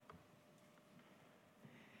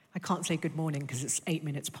can't say good morning because it's 8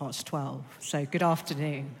 minutes past 12, so good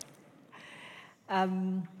afternoon.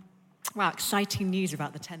 Wow, exciting news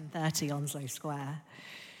about the 10:30 Onslow Square.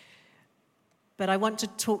 But I want to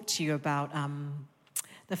talk to you about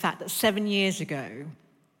the fact that 7 years ago,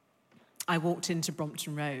 I walked into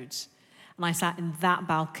Brompton Road and I sat in that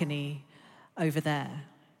balcony over there.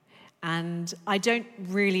 And I don't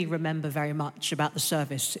really remember very much about the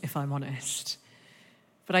service, if I'm honest.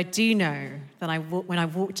 But I do know that when I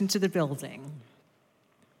walked into the building,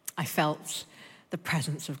 I felt the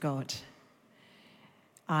presence of God.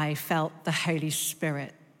 I felt the Holy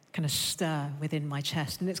Spirit kind of stir within my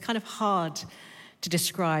chest. And it's kind of hard to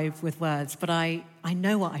describe with words, but I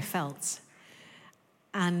know what I felt.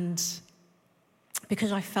 And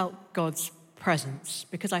because I felt God's presence,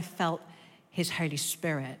 because I felt His Holy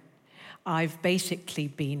Spirit, I've basically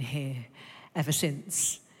been here ever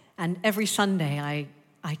since. And every Sunday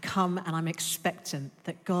I come and I'm expectant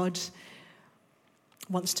that God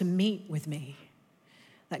wants to meet with me,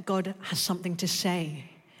 that God has something to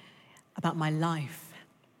say about my life,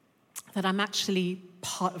 that I'm actually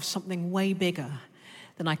part of something way bigger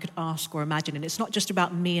than I could ask or imagine. And it's not just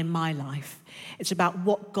about me and my life. It's about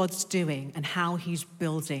what God's doing and how He's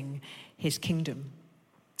building His kingdom.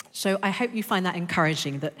 So I hope you find that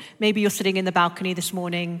encouraging, that maybe you're sitting in the balcony this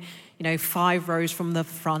morning, 5 rows from the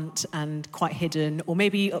front and quite hidden, or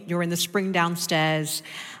maybe you're in the spring downstairs,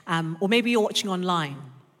 or maybe you're watching online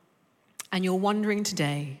and you're wondering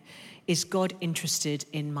today, is God interested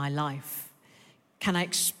in my life? Can I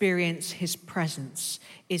experience His presence?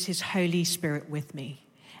 Is His Holy Spirit with me?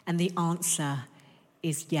 And the answer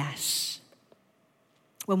is yes.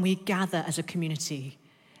 When we gather as a community,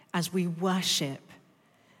 as we worship,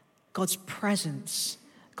 God's presence,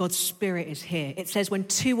 God's Spirit is here. It says, when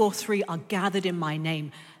 2 or 3 are gathered in my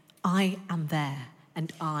name, I am there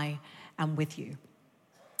and I am with you.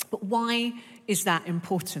 But why is that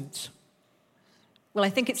important? Well, I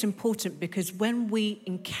think it's important because when we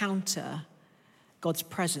encounter God's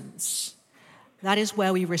presence, that is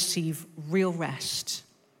where we receive real rest,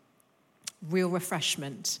 real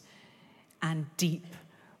refreshment, and deep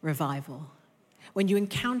revival. When you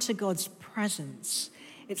encounter God's presence,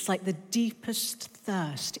 it's like the deepest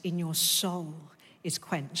thirst in your soul is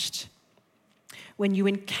quenched. When you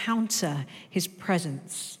encounter His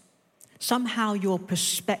presence, somehow your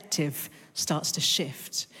perspective starts to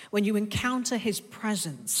shift. When you encounter His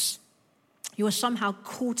presence, you are somehow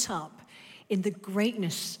caught up in the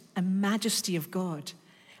greatness and majesty of God.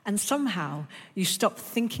 And somehow you stop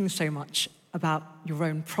thinking so much about your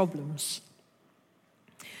own problems.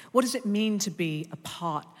 What does it mean to be a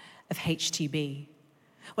part of HTB?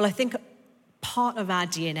 Well, I think part of our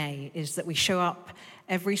DNA is that we show up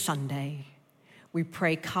every Sunday, we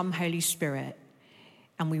pray, "Come, Holy Spirit,"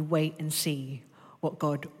 and we wait and see what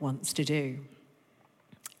God wants to do.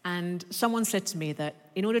 And someone said to me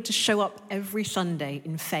that in order to show up every Sunday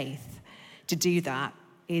in faith, to do that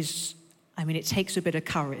it takes a bit of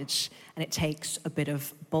courage and it takes a bit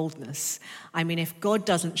of boldness. If God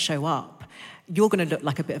doesn't show up, you're going to look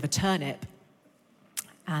like a bit of a turnip.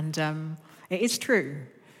 And it is true.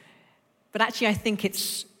 But actually, I think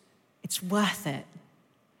it's worth it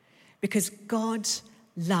because God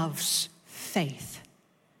loves faith.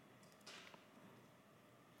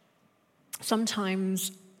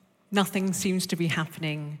 Sometimes nothing seems to be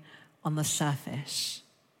happening on the surface,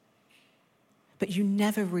 but you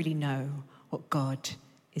never really know what God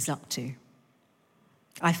is up to.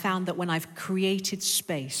 I found that when I've created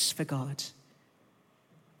space for God,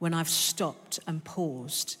 when I've stopped and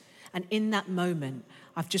paused, and in that moment,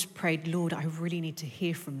 I've just prayed, "Lord, I really need to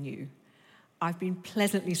hear from you," I've been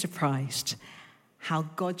pleasantly surprised how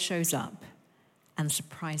God shows up and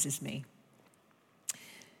surprises me.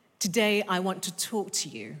 Today, I want to talk to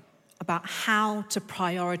you about how to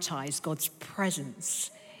prioritize God's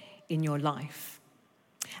presence in your life.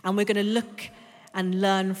 And we're going to look and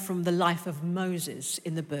learn from the life of Moses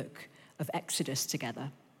in the book of Exodus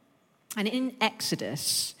together. And in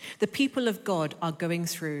Exodus, the people of God are going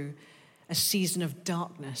through a season of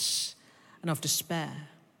darkness and of despair.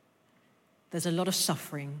 There's a lot of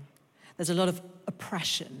suffering, there's a lot of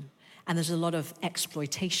oppression, and there's a lot of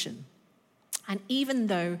exploitation. And even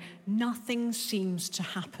though nothing seems to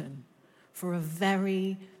happen for a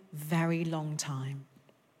very, very long time,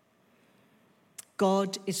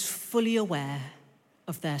 God is fully aware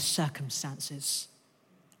of their circumstances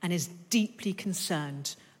and is deeply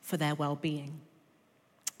concerned for their well-being.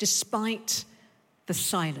 Despite the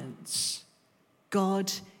silence,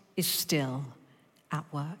 God is still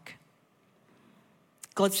at work.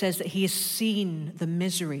 God says that He has seen the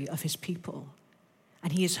misery of His people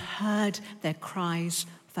and He has heard their cries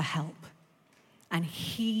for help. And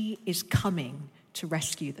he is coming to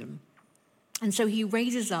rescue them. And so he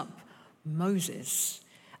raises up Moses,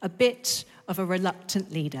 a bit of a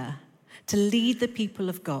reluctant leader, to lead the people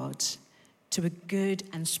of God to a good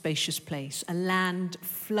and spacious place, a land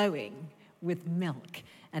flowing with milk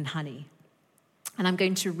and honey. And I'm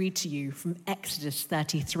going to read to you from Exodus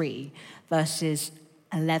 33, verses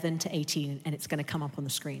 11 to 18, and it's going to come up on the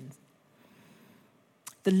screen.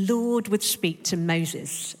 The Lord would speak to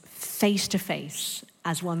Moses face to face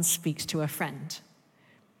as one speaks to a friend.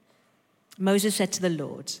 Moses said to the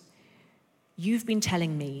Lord, "You've been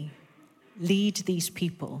telling me, lead these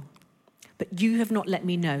people, but you have not let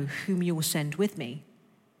me know whom you will send with me.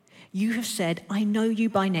 You have said, I know you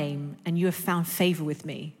by name, and you have found favor with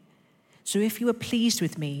me. So if you are pleased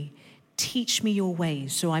with me, teach me your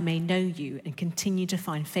ways so I may know you and continue to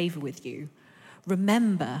find favor with you.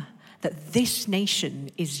 Remember that this nation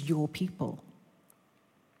is your people."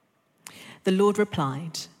 The Lord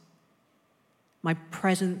replied, "My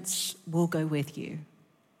presence will go with you,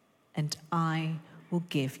 and I will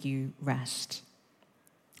give you rest."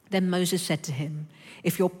 Then Moses said to him,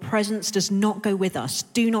 "If your presence does not go with us,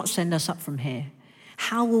 do not send us up from here.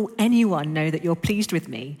 How will anyone know that you're pleased with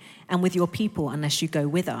me and with your people unless you go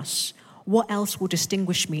with us? What else will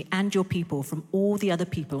distinguish me and your people from all the other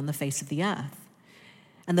people on the face of the earth?"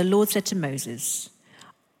 And the Lord said to Moses,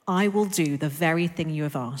 "I will do the very thing you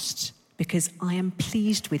have asked, because I am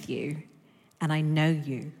pleased with you and I know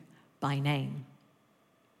you by name."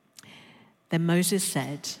 Then Moses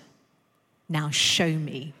said, "Now show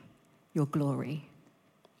me your glory."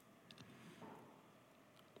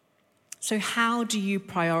 So how do you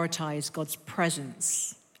prioritize God's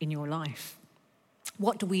presence in your life?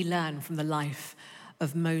 What do we learn from the life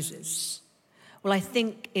of Moses? Well, I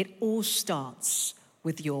think it all starts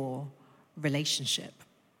with your relationship.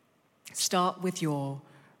 Start with your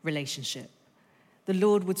relationship. The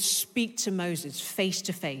Lord would speak to Moses face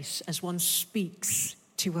to face as one speaks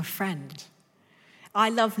to a friend. I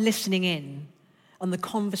love listening in on the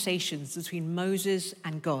conversations between Moses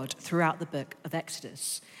and God throughout the book of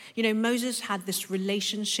Exodus. You know, Moses had this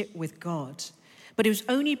relationship with God, but it was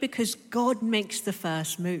only because God makes the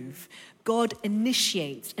first move. God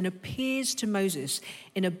initiates and appears to Moses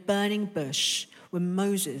in a burning bush when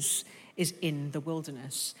Moses is in the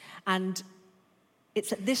wilderness. And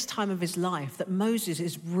it's at this time of his life that Moses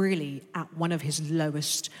is really at one of his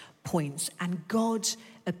lowest points, and God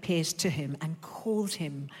appears to him and calls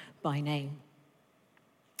him by name.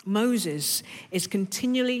 Moses is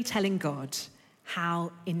continually telling God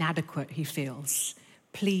how inadequate he feels.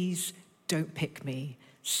 "Please don't pick me.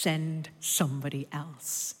 Send somebody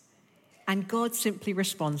else." And God simply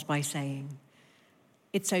responds by saying,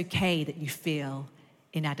 "It's okay that you feel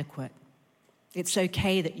inadequate. It's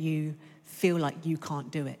okay that you feel like you can't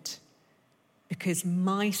do it, because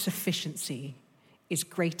my sufficiency is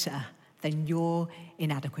greater than your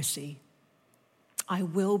inadequacy. I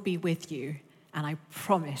will be with you, and I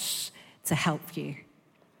promise to help you."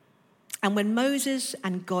 And when Moses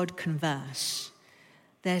and God converse,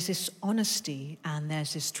 there's this honesty and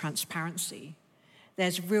there's this transparency.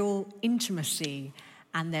 There's real intimacy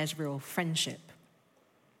and there's real friendship.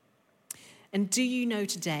 And do you know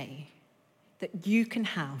today that you can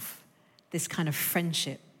have this kind of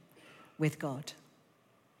friendship with God?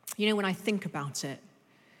 You know, when I think about it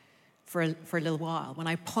for a little while, when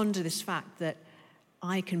I ponder this fact that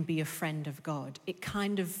I can be a friend of God, it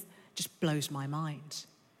kind of just blows my mind.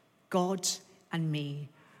 God and me,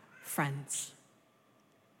 friends.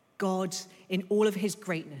 God, in all of his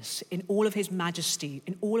greatness, in all of his majesty,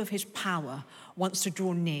 in all of his power, wants to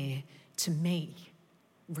draw near to me.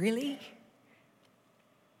 Really?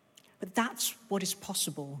 But that's what is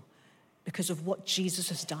possible because of what Jesus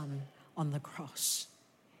has done on the cross.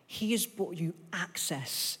 He has brought you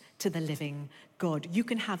access to the living God. You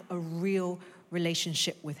can have a real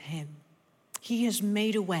relationship with him. He has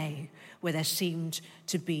made a way where there seemed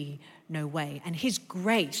to be no way. And his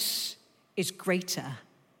grace is greater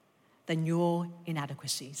than your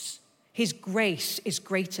inadequacies. His grace is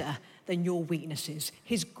greater than your weaknesses.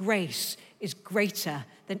 His grace is greater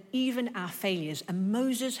than even our failures. And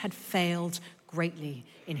Moses had failed greatly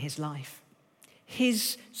in his life.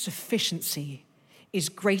 His sufficiency is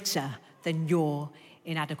greater than your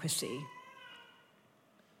inadequacy.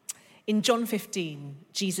 In John 15,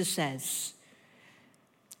 Jesus says,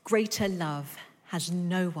 "Greater love has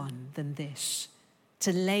no one than this,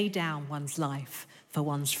 to lay down one's life for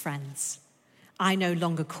one's friends. I no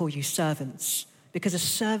longer call you servants, because a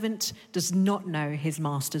servant does not know his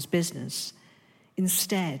master's business.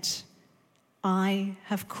 Instead, I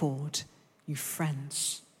have called you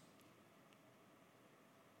friends."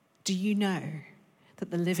 Do you know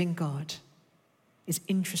that the living God is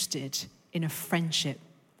interested in a friendship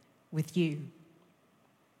with you?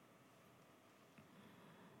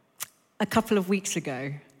 A couple of weeks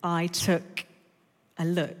ago, I took a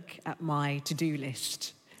look at my to-do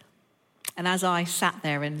list. And as I sat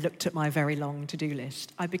there and looked at my very long to-do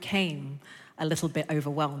list, I became a little bit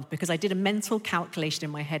overwhelmed because I did a mental calculation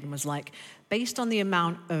in my head and was like, based on the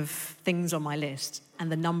amount of things on my list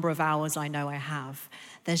and the number of hours I know I have,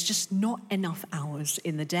 there's just not enough hours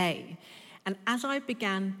in the day. And as I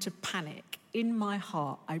began to panic, in my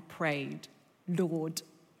heart, I prayed, Lord,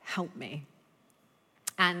 help me.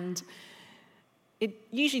 And it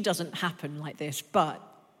usually doesn't happen like this, but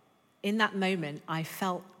in that moment, I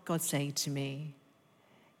felt God say to me,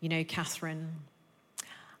 you know, Catherine,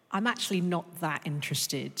 I'm actually not that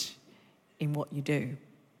interested in what you do.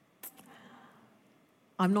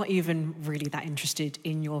 I'm not even really that interested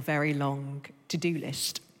in your very long to-do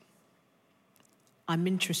list. I'm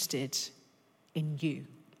interested in you.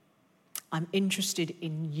 I'm interested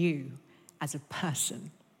in you as a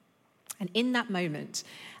person. And in that moment,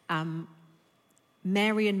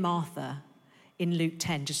 Mary and Martha in Luke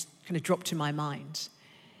 10 just kind of dropped to my mind.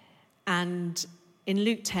 And in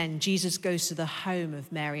Luke 10, Jesus goes to the home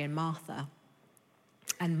of Mary and Martha.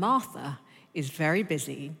 And Martha is very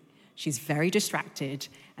busy, she's very distracted,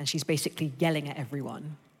 and she's basically yelling at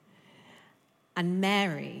everyone. And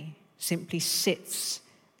Mary simply sits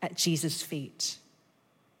at Jesus' feet,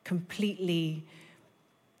 completely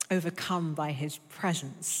overcome by his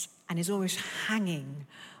presence, and is always hanging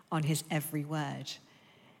on his every word.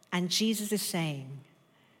 And Jesus is saying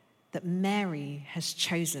that Mary has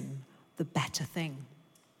chosen the better thing.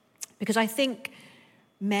 Because I think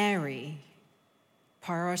Mary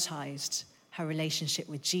prioritized her relationship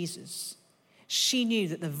with Jesus. She knew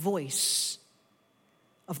that the voice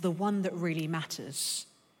of the one that really matters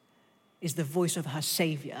is the voice of her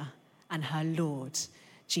Savior and her Lord,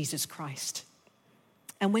 Jesus Christ.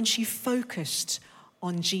 And when she focused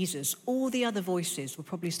on Jesus, all the other voices would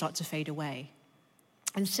probably start to fade away.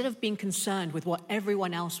 Instead of being concerned with what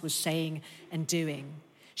everyone else was saying and doing,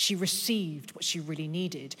 she received what she really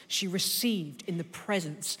needed. She received in the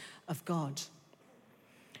presence of God.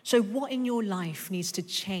 So what in your life needs to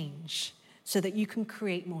change so that you can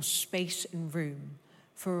create more space and room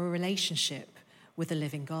for a relationship with the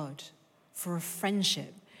living God, for a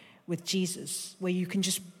friendship with Jesus, where you can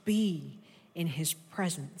just be in his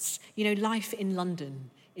presence? You know, life in London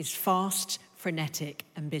is fast, frenetic,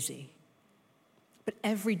 and busy. But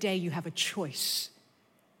every day you have a choice.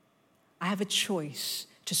 I have a choice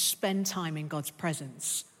to spend time in God's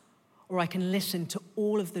presence, or I can listen to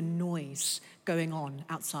all of the noise going on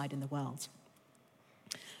outside in the world.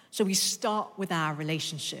 So we start with our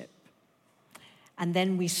relationship, and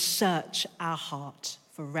then we search our heart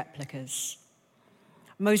for replicas.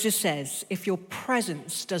 Moses says, if your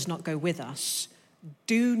presence does not go with us,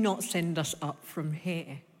 do not send us up from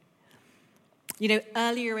here. You know,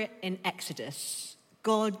 earlier in Exodus,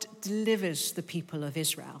 God delivers the people of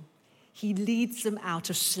Israel. He leads them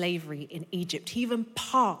out of slavery in Egypt. He even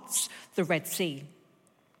parts the Red Sea.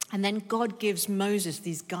 And then God gives Moses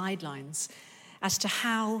these guidelines as to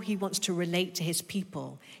how he wants to relate to his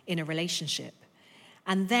people in a relationship.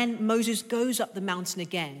 And then Moses goes up the mountain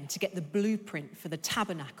again to get the blueprint for the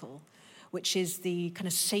tabernacle, which is the kind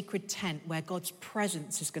of sacred tent where God's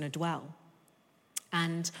presence is going to dwell.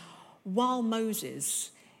 And while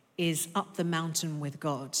Moses is up the mountain with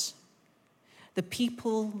God, the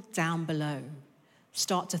people down below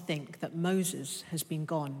start to think that Moses has been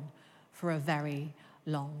gone for a very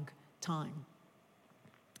long time.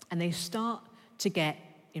 And they start to get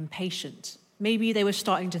impatient. Maybe they were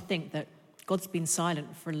starting to think that God's been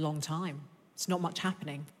silent for a long time. It's not much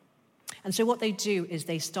happening. And so what they do is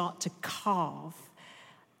they start to carve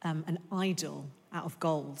an idol out of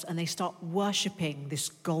gold, and they start worshipping this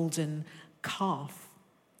golden calf.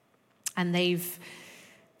 And they've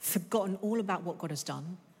forgotten all about what God has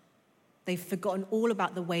done. They've forgotten all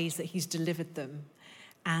about the ways that he's delivered them.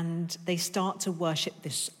 And they start to worship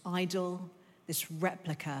this idol, this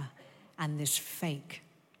replica, and this fake.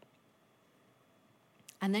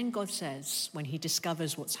 And then God says, when he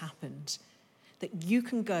discovers what's happened, that you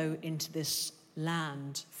can go into this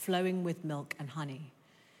land flowing with milk and honey,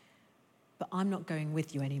 but I'm not going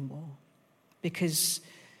with you anymore, because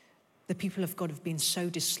the people of God have been so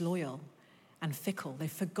disloyal and fickle.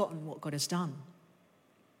 They've forgotten what God has done.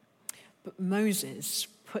 But Moses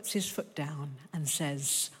puts his foot down and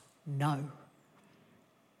says, no.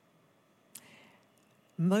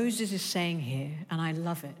 Moses is saying here, and I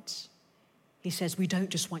love it, he says, we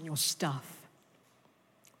don't just want your stuff.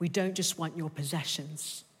 We don't just want your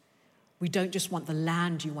possessions. We don't just want the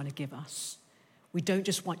land you want to give us. We don't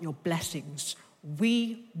just want your blessings.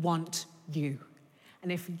 We want you.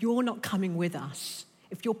 And if you're not coming with us,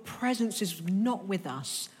 if your presence is not with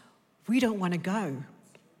us, we don't want to go.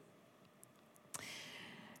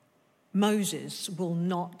 Moses will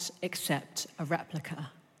not accept a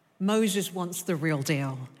replica. Moses wants the real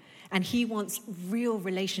deal. And he wants real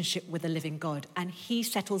relationship with the living God. And he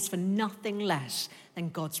settles for nothing less than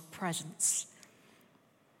God's presence.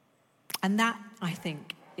 And that, I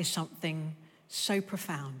think, is something so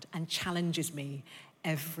profound and challenges me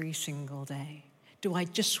every single day. Do I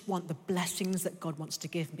just want the blessings that God wants to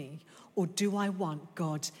give me? Or do I want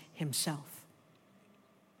God himself?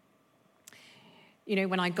 You know,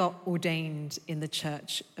 when I got ordained in the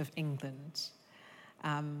Church of England,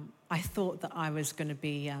 I thought that I was going to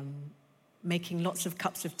be making lots of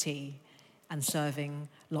cups of tea and serving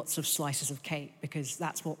lots of slices of cake, because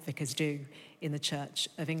that's what vicars do in the Church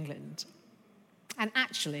of England. And I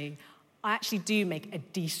actually do make a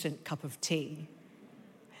decent cup of tea.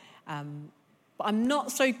 But I'm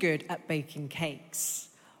not so good at baking cakes.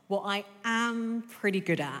 What I am pretty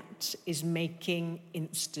good at is making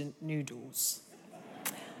instant noodles.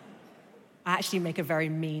 I actually make a very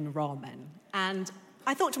mean ramen. And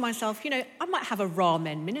I thought to myself, I might have a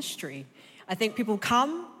ramen ministry. I think people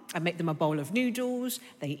come, I make them a bowl of noodles,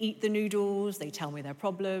 they eat the noodles, they tell me their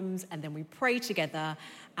problems, and then we pray together,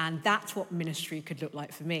 and that's what ministry could look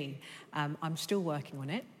like for me. I'm still working on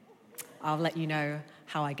it. I'll let you know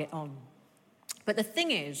how I get on. But the thing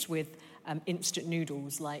is with instant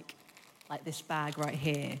noodles, like this bag right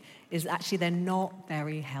here, is actually they're not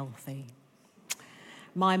very healthy.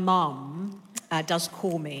 My mum does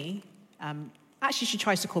call me. Actually, she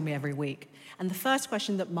tries to call me every week. And the first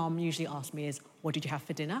question that mum usually asks me is, what did you have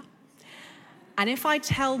for dinner? And if I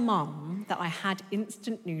tell mum that I had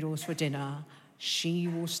instant noodles for dinner, she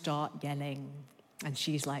will start yelling. And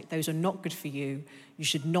she's like, those are not good for you. You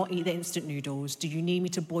should not eat the instant noodles. Do you need me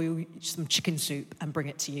to boil some chicken soup and bring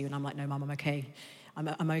it to you? And I'm like, no, Mum, I'm okay.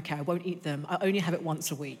 I'm okay. I won't eat them. I only have it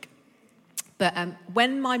once a week. But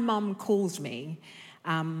when my mum calls me,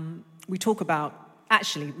 we talk about,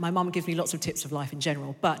 actually, my mum gives me lots of tips of life in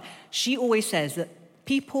general, but she always says that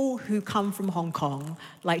people who come from Hong Kong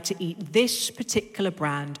like to eat this particular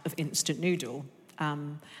brand of instant noodle.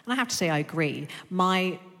 And I have to say I agree.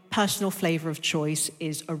 My personal flavour of choice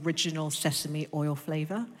is original sesame oil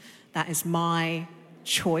flavour. That is my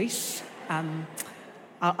choice.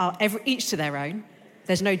 Each to their own.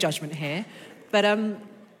 There's no judgment here. But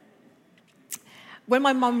when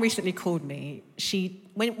my mum recently called me,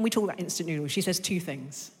 when we talk about instant noodles, she says two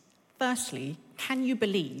things. Firstly, can you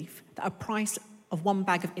believe that a price of one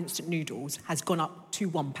bag of instant noodles has gone up to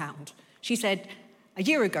 £1? She said, a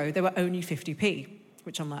year ago, they were only 50p,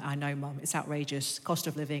 which I'm like, I know, Mum, it's outrageous. Cost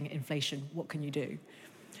of living, inflation, what can you do?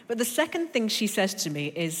 But the second thing she says to me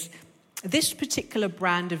is, this particular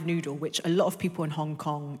brand of noodle, which a lot of people in Hong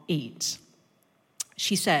Kong eat,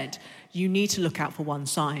 she said, you need to look out for one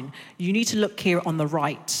sign. You need to look here on the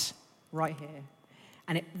right here.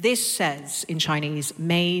 And this says in Chinese,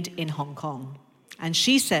 made in Hong Kong. And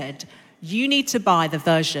she said, you need to buy the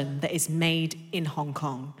version that is made in Hong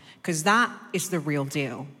Kong, because that is the real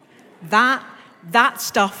deal. That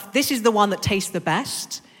stuff, this is the one that tastes the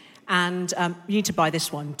best, and you need to buy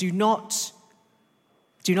this one. Do not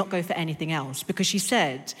go for anything else, because she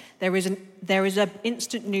said there is an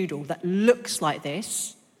instant noodle that looks like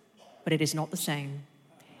this, but it is not the same.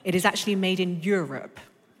 It is actually made in Europe.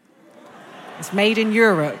 It's made in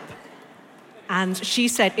Europe. And she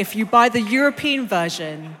said, if you buy the European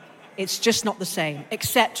version, it's just not the same,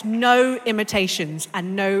 except no imitations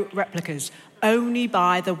and no replicas. Only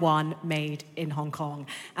buy the one made in Hong Kong.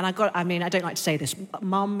 And I don't like to say this, but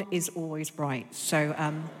Mum is always right. So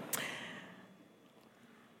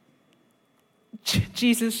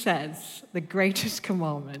Jesus says the greatest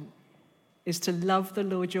commandment is to love the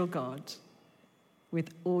Lord your God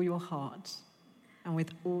with all your heart and with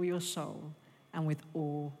all your soul and with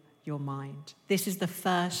all your mind. This is the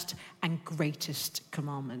first and greatest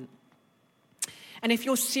commandment. And if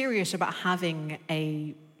you're serious about having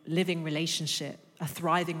a living relationship, a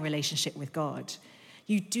thriving relationship with God,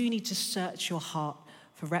 you do need to search your heart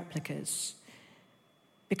for replicas,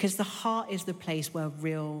 because the heart is the place where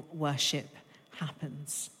real worship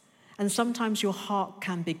happens. And sometimes your heart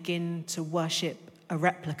can begin to worship a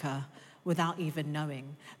replica without even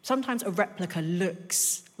knowing. Sometimes a replica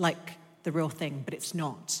looks like the real thing, but it's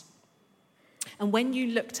not. And when you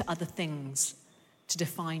look to other things to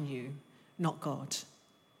define you, not God,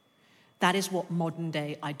 that is what modern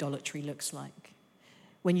day idolatry looks like.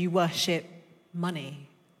 When you worship money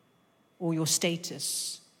or your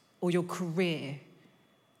status or your career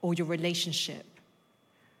or your relationship.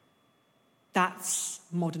 That's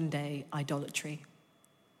modern day idolatry.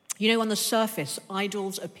 You know, on the surface,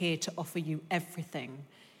 idols appear to offer you everything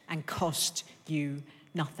and cost you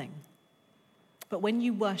nothing. But when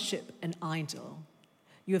you worship an idol,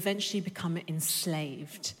 you eventually become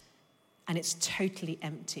enslaved, and it's totally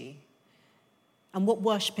empty. And what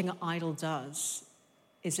worshipping an idol does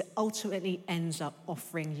is it ultimately ends up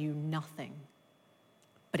offering you nothing,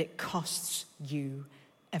 but it costs you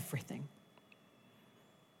everything.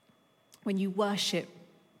 When you worship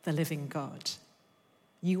the living God,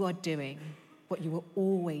 you are doing what you were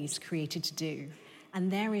always created to do.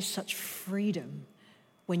 And there is such freedom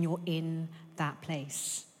when you're in that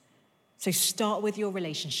place. So start with your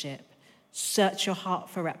relationship, search your heart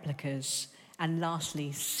for replicas, and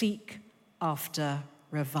lastly, seek after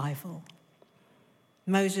revival.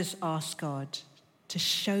 Moses asked God to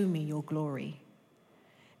show me your glory,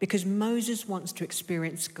 because Moses wants to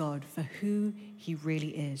experience God for who he really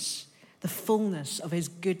is, the fullness of his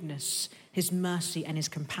goodness, his mercy, and his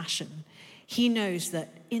compassion. He knows that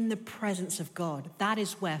in the presence of God, that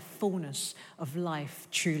is where fullness of life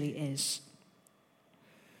truly is.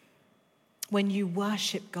 When you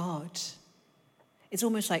worship God, it's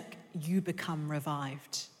almost like you become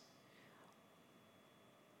revived.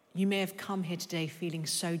 You may have come here today feeling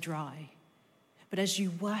so dry, but as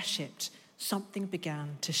you worshipped, something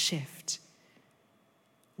began to shift.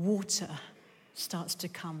 Water starts to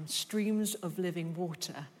come, streams of living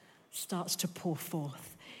water starts to pour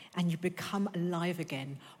forth, and you become alive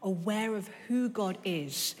again, aware of who God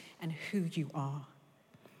is and who you are.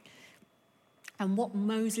 And what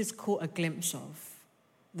Moses caught a glimpse of,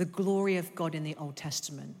 the glory of God in the Old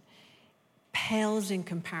Testament, pales in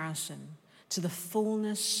comparison to the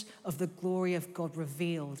fullness of the glory of God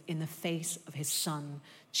revealed in the face of his Son,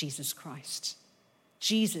 Jesus Christ.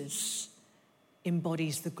 Jesus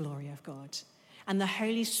embodies the glory of God. And the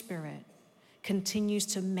Holy Spirit continues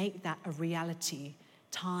to make that a reality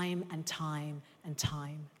time and time and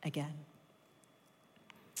time again.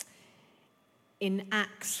 In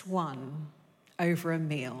Acts 1, over a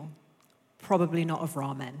meal, probably not of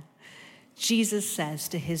ramen, Jesus says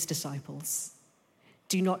to his disciples,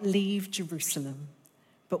 "Do not leave Jerusalem,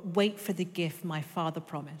 but wait for the gift my Father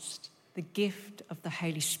promised, the gift of the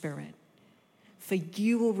Holy Spirit. For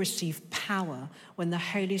you will receive power when the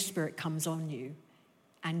Holy Spirit comes on you,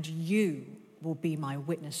 and you will be my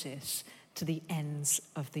witnesses to the ends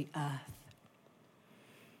of the earth."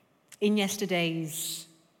 In yesterday's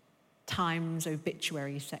Times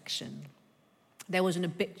obituary section, there was an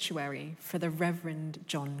obituary for the Reverend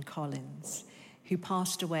John Collins, who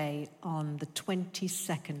passed away on the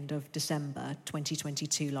 22nd of December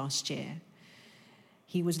 2022 last year.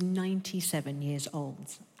 He was 97 years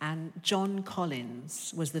old, and John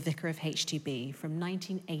Collins was the vicar of HTB from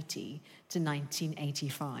 1980 to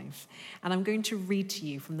 1985. And I'm going to read to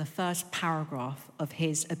you from the first paragraph of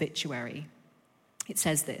his obituary. It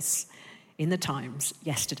says this in the Times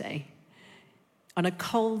yesterday. On a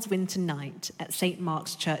cold winter night at St.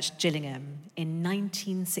 Mark's Church, Gillingham, in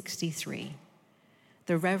 1963,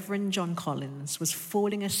 the Reverend John Collins was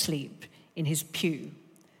falling asleep in his pew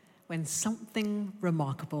when something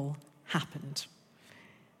remarkable happened.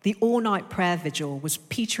 The all-night prayer vigil was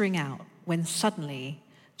petering out when suddenly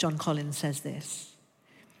John Collins says this: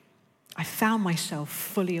 "I found myself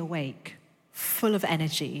fully awake, full of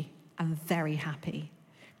energy, and very happy.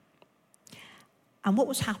 And what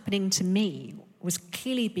was happening to me was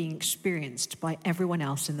clearly being experienced by everyone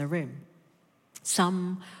else in the room.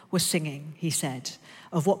 Some were singing," he said,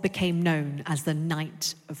 "of what became known as the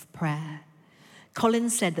Night of Prayer."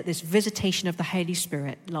 Collins said that this visitation of the Holy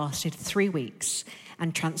Spirit lasted 3 weeks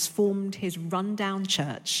and transformed his rundown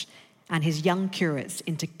church and his young curates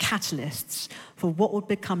into catalysts for what would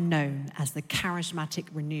become known as the charismatic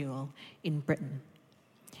renewal in Britain.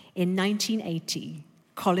 In 1980,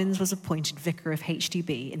 Collins was appointed vicar of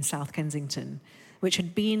HTB in South Kensington, which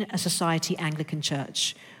had been a Society Anglican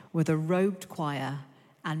church with a robed choir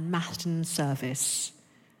and Matin service,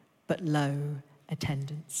 but low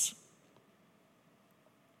attendance.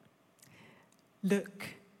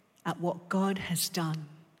 Look at what God has done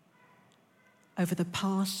over the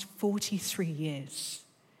past 43 years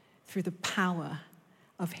through the power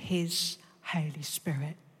of his Holy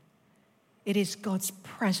Spirit. It is God's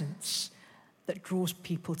presence that draws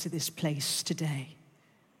people to this place today.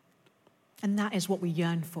 And that is what we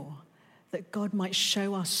yearn for, that God might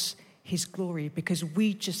show us his glory, because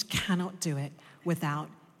we just cannot do it without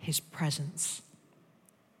his presence.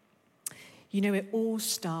 You know, it all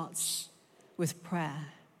starts with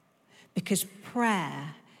prayer, because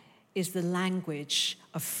prayer is the language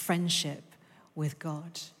of friendship with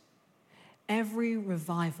God. Every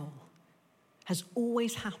revival has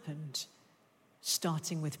always happened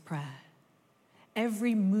starting with prayer.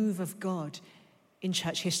 Every move of God in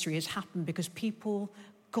church history has happened because people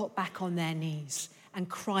got back on their knees and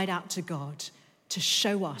cried out to God to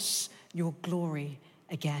show us your glory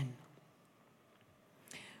again.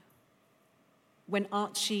 When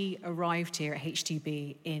Archie arrived here at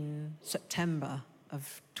HTB in September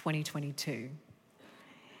of 2022,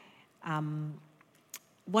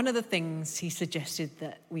 one of the things he suggested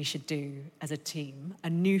that we should do as a team, a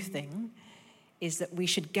new thing, is that we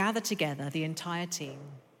should gather together, the entire team,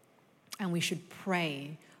 and we should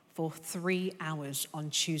pray for 3 hours on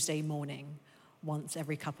Tuesday morning, once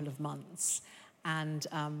every couple of months. And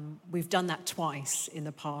we've done that twice in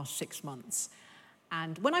the past 6 months.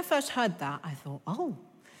 And when I first heard that, I thought, oh,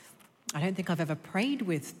 I don't think I've ever prayed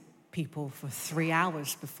with people for 3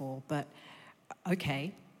 hours before, but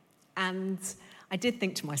okay. And I did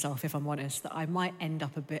think to myself, if I'm honest, that I might end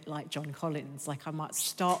up a bit like John Collins, like I might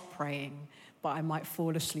start praying, but I might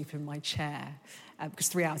fall asleep in my chair, because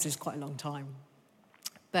 3 hours is quite a long time.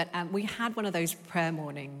 But we had one of those prayer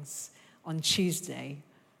mornings on Tuesday,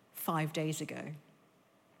 5 days ago.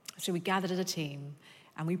 So we gathered as a team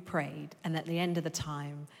and we prayed, and at the end of the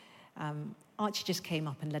time, Archie just came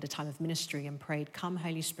up and led a time of ministry and prayed, "Come,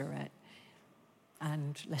 Holy Spirit,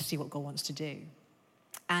 and let's see what God wants to do."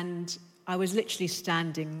 And I was literally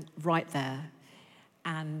standing right there,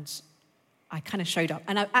 and I kind of showed up.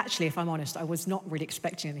 And actually, if I'm honest, I was not really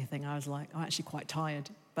expecting anything. I was like, I'm actually quite tired.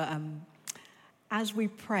 But as we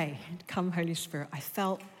prayed, "Come, Holy Spirit," I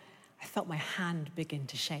felt my hand begin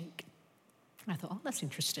to shake. And I thought, oh, that's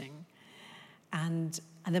interesting. And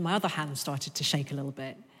then my other hand started to shake a little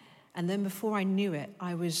bit. And then before I knew it,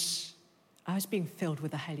 I was being filled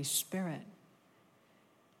with the Holy Spirit.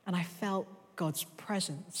 And I felt God's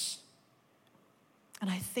presence. And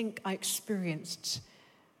I think I experienced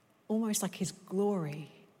almost like his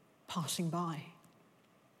glory passing by.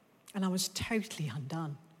 And I was totally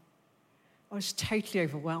undone. I was totally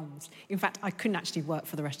overwhelmed. In fact, I couldn't actually work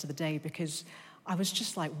for the rest of the day because I was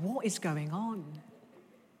just like, what is going on?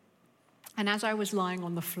 And as I was lying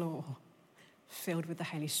on the floor, filled with the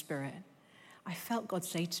Holy Spirit, I felt God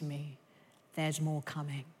say to me, "There's more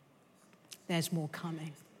coming. There's more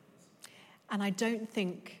coming." And I don't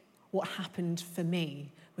think what happened for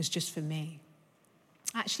me was just for me.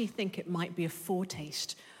 I actually think it might be a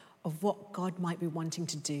foretaste of what God might be wanting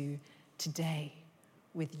to do today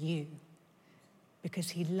with you,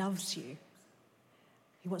 because he loves you.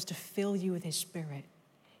 He wants to fill you with his Spirit.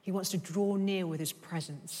 He wants to draw near with his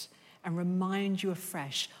presence and remind you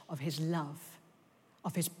afresh of his love,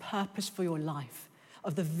 of his purpose for your life,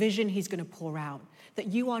 of the vision he's going to pour out, that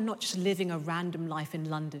you are not just living a random life in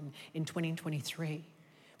London in 2023,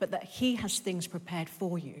 but that he has things prepared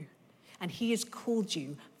for you. And he has called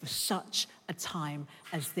you for such a time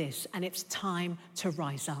as this. And it's time to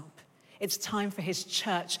rise up. It's time for his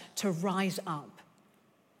church to rise up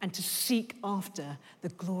and to seek after the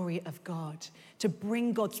glory of God, to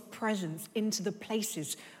bring God's presence into the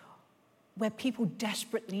places where people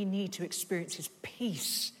desperately need to experience his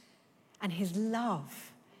peace and his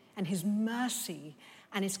love and his mercy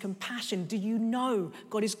and his compassion. Do you know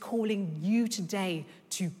God is calling you today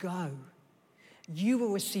to go? You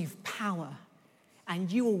will receive power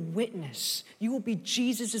and you will witness. You will be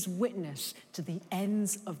Jesus' witness to the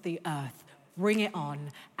ends of the earth. Bring it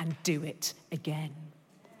on and do it again.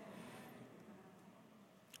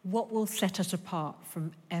 What will set us apart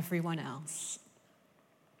from everyone else?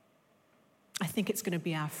 I think it's going to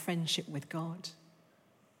be our friendship with God.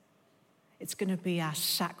 It's going to be our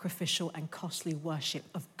sacrificial and costly worship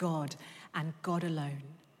of God and God alone.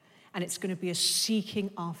 And it's going to be a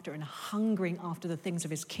seeking after and hungering after the things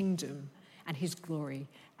of his kingdom and his glory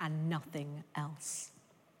and nothing else.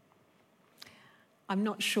 I'm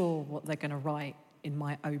not sure what they're going to write in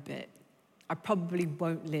my obit. I probably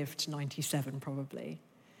won't live to 97, probably.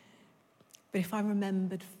 But if I'm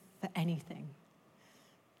remembered for anything,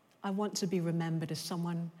 I want to be remembered as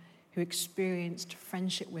someone who experienced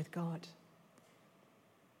friendship with God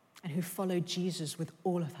and who followed Jesus with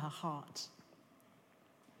all of her heart.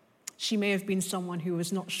 She may have been someone who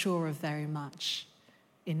was not sure of very much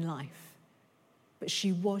in life, but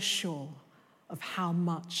she was sure of how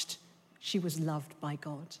much she was loved by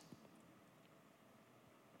God.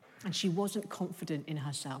 And she wasn't confident in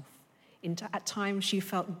herself. At times, she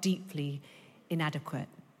felt deeply inadequate,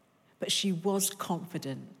 but she was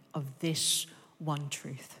confident of this one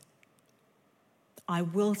truth: I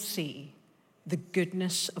will see the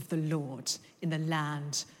goodness of the Lord in the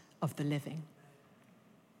land of the living.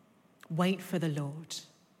 Wait for the Lord.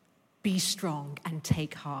 Be strong and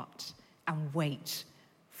take heart and wait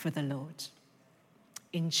for the Lord.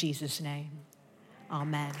 In Jesus' name,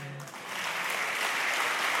 amen.